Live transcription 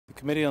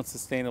Committee on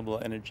Sustainable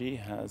Energy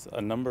has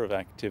a number of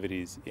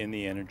activities in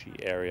the energy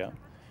area.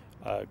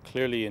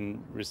 Clearly,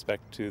 in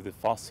respect to the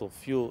fossil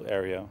fuel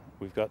area,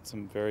 we've got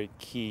some very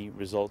key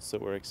results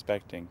that we're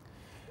expecting.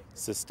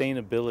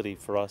 Sustainability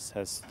for us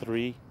has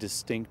three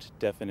distinct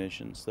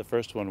definitions. The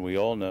first one we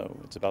all know,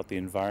 it's about the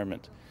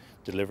environment,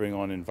 delivering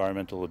on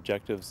environmental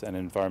objectives and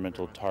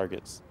environmental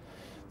targets.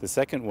 The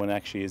second one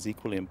actually is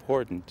equally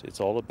important. It's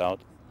all about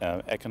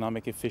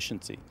economic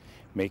efficiency,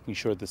 making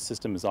sure the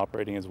system is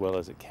operating as well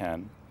as it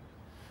can.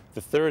 The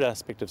third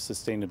aspect of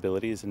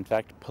sustainability is in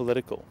fact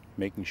political,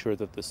 making sure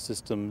that the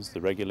systems, the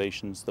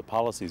regulations, the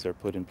policies are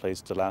put in place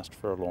to last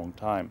for a long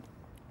time.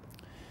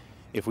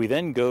 If we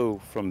then go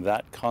from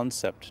that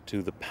concept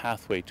to the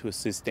pathway to a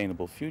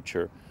sustainable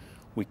future,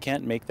 we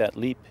can't make that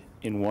leap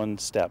in one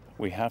step.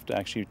 We have to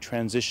actually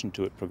transition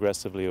to it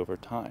progressively over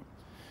time.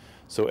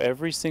 So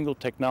every single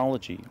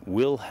technology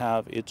will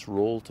have its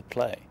role to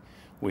play.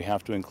 We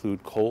have to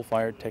include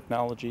coal-fired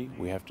technology,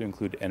 we have to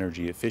include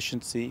energy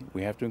efficiency,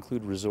 we have to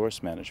include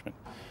resource management.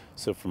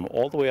 So from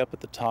all the way up at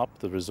the top,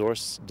 the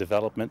resource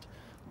development,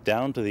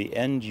 down to the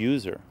end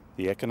user,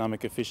 the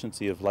economic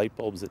efficiency of light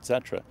bulbs,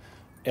 etc.,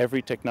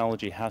 every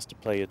technology has to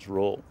play its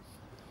role.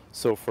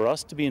 So for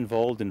us to be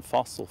involved in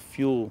fossil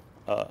fuel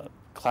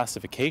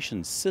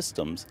classification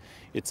systems,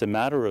 it's a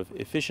matter of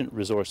efficient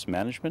resource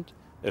management,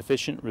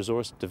 efficient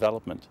resource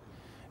development.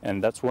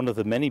 And that's one of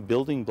the many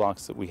building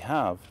blocks that we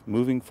have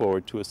moving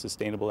forward to a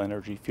sustainable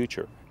energy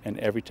future, and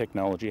every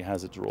technology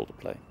has its role to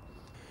play.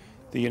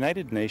 The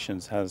United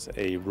Nations has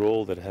a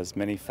role that has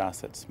many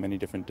facets, many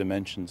different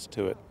dimensions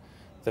to it.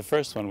 The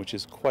first one, which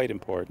is quite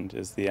important,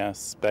 is the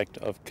aspect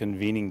of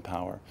convening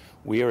power.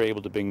 We are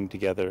able to bring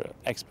together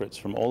experts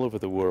from all over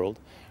the world,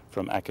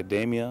 from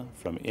academia,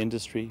 from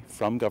industry,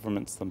 from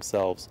governments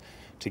themselves,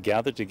 to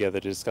gather together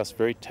to discuss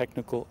very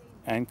technical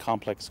and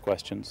complex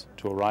questions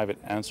to arrive at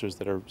answers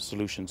that are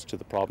solutions to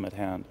the problem at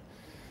hand.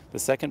 The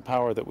second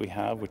power that we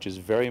have, which is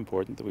very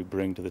important that we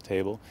bring to the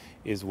table,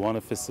 is one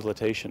of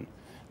facilitation.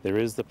 There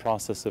is the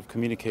process of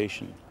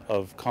communication,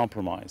 of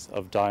compromise,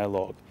 of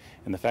dialogue,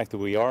 and the fact that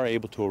we are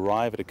able to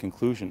arrive at a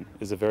conclusion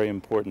is a very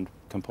important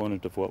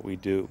component of what we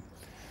do.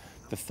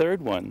 The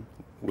third one,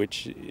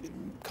 which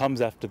comes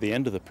after the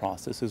end of the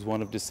process, is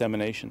one of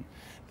dissemination.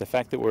 The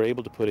fact that we're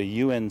able to put a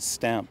UN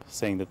stamp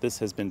saying that this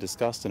has been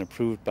discussed and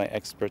approved by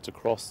experts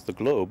across the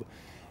globe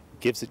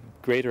gives it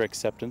greater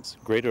acceptance,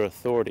 greater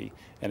authority,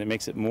 and it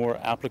makes it more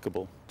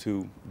applicable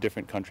to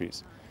different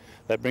countries.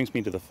 That brings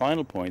me to the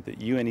final point that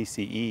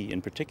UNECE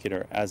in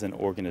particular, as an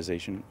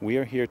organization, we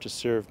are here to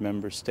serve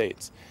member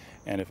states.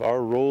 And if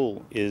our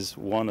role is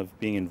one of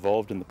being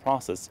involved in the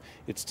process,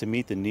 it's to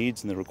meet the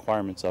needs and the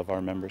requirements of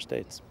our member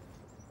states.